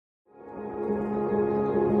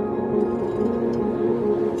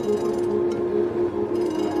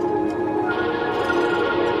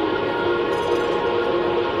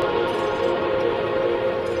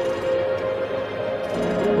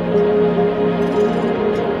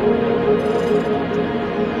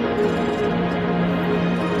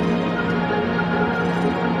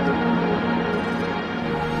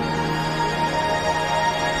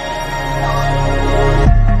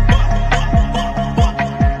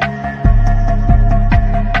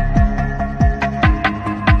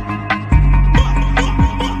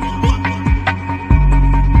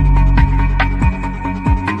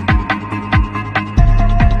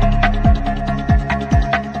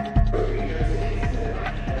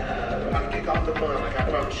have the fun, like I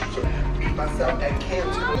promise you. So beat myself at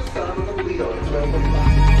camp to the son of a Leo. It's real fun.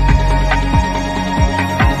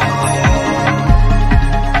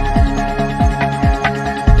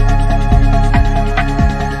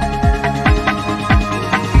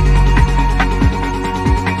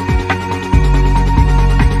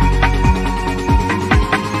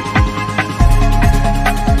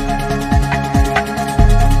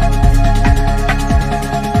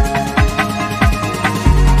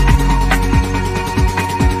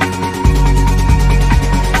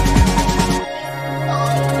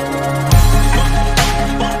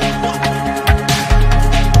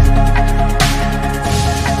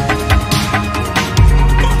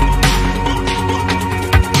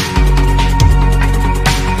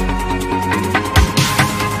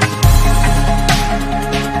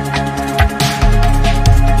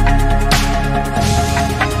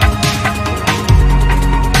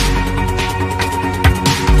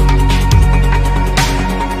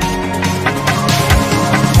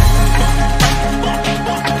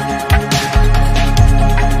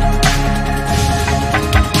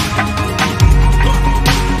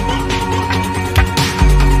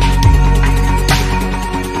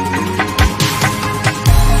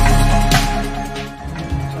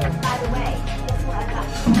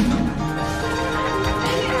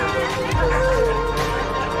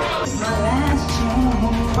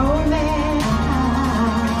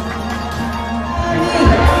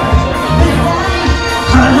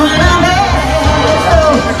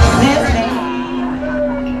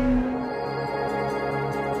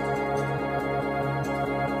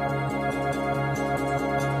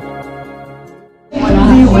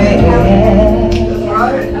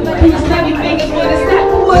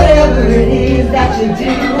 Whatever it is that you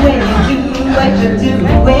do when you do what you're doing,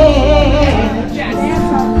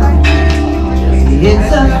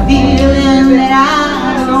 it's a feeling that I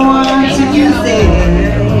don't want to say.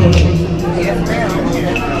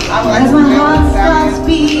 As my heart starts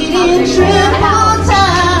beating triple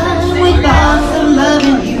time with thoughts of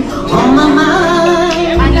loving you on my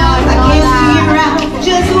mind, I can't figure out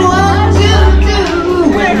just what to do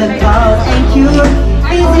when the cause ain't cured.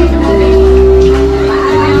 Is it blue?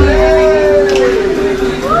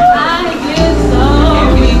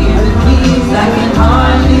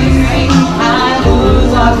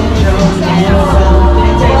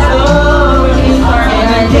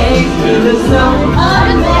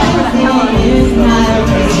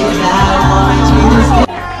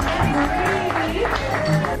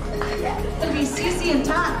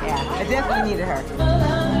 I definitely needed her.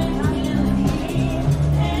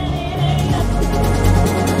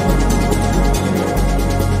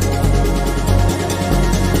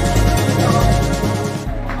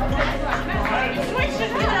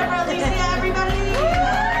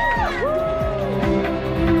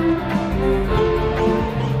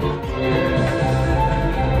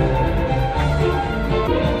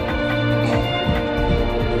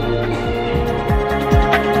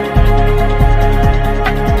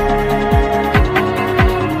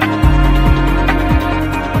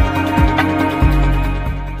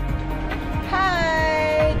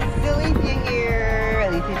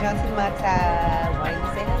 Wanting to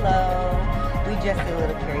say hello. We just did a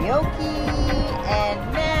little karaoke and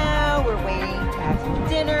now we're waiting to have some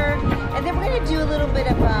dinner and then we're going to do a little bit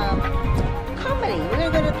of comedy. We're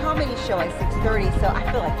going to go to a comedy show at 6:30, so I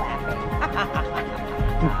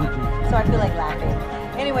feel like laughing.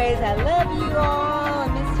 Anyways, I love you all. I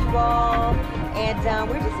miss you all. And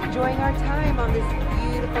we're just enjoying our time on this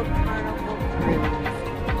beautiful Carnival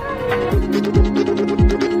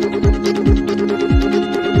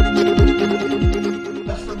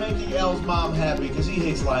Elle's mom happy because he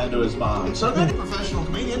hates lying to his mom. So I'm a professional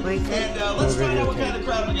comedian, and let's find out what kind of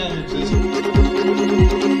crowd we got here.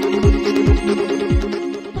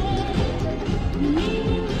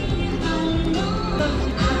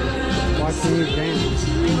 Watching you dance.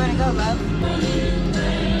 Where you want to go, love?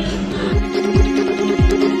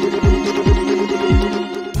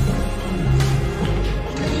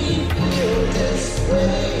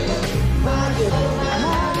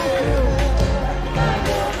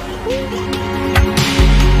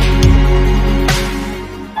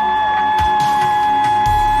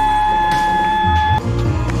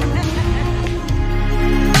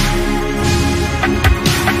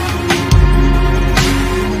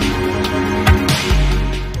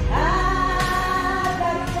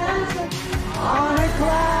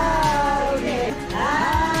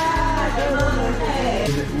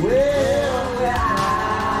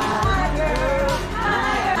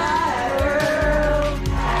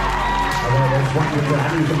 I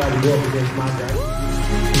need somebody to go up against my guy.